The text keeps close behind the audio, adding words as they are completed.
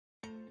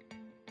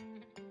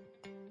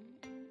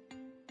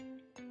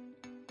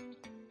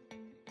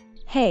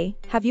Hey,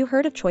 have you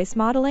heard of choice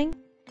modeling?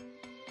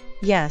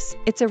 Yes,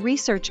 it's a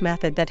research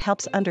method that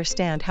helps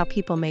understand how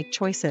people make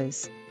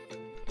choices.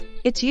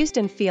 It's used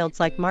in fields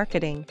like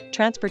marketing,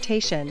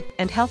 transportation,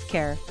 and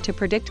healthcare to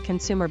predict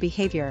consumer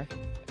behavior.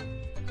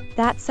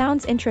 That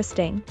sounds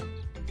interesting.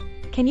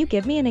 Can you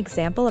give me an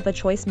example of a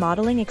choice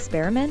modeling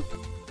experiment?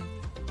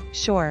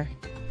 Sure.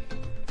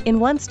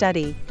 In one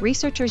study,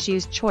 researchers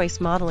used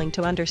choice modeling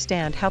to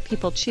understand how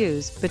people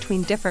choose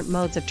between different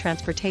modes of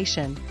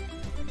transportation.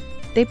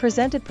 They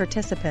presented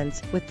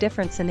participants with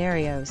different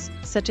scenarios,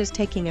 such as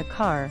taking a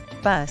car,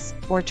 bus,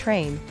 or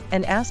train,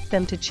 and asked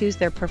them to choose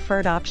their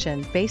preferred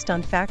option based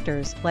on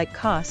factors like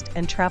cost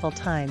and travel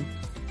time.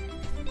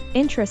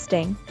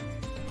 Interesting.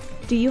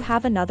 Do you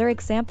have another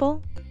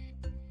example?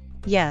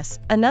 Yes,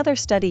 another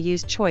study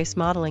used choice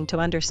modeling to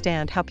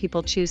understand how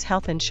people choose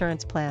health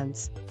insurance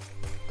plans.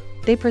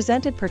 They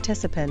presented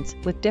participants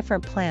with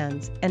different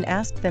plans and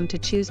asked them to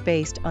choose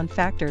based on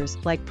factors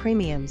like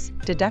premiums,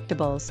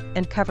 deductibles,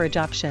 and coverage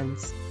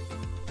options.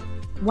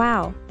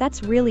 Wow,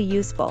 that's really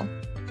useful.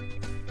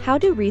 How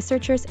do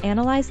researchers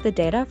analyze the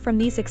data from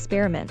these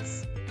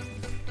experiments?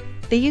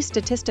 They use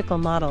statistical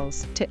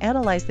models to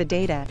analyze the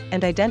data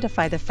and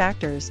identify the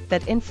factors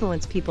that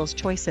influence people's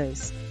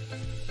choices.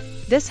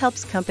 This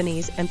helps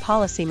companies and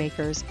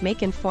policymakers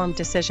make informed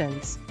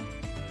decisions.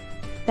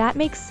 That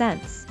makes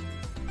sense.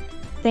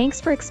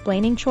 Thanks for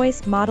explaining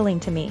choice modeling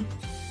to me.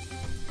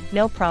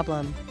 No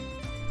problem.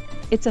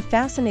 It's a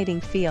fascinating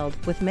field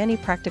with many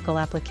practical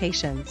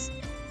applications.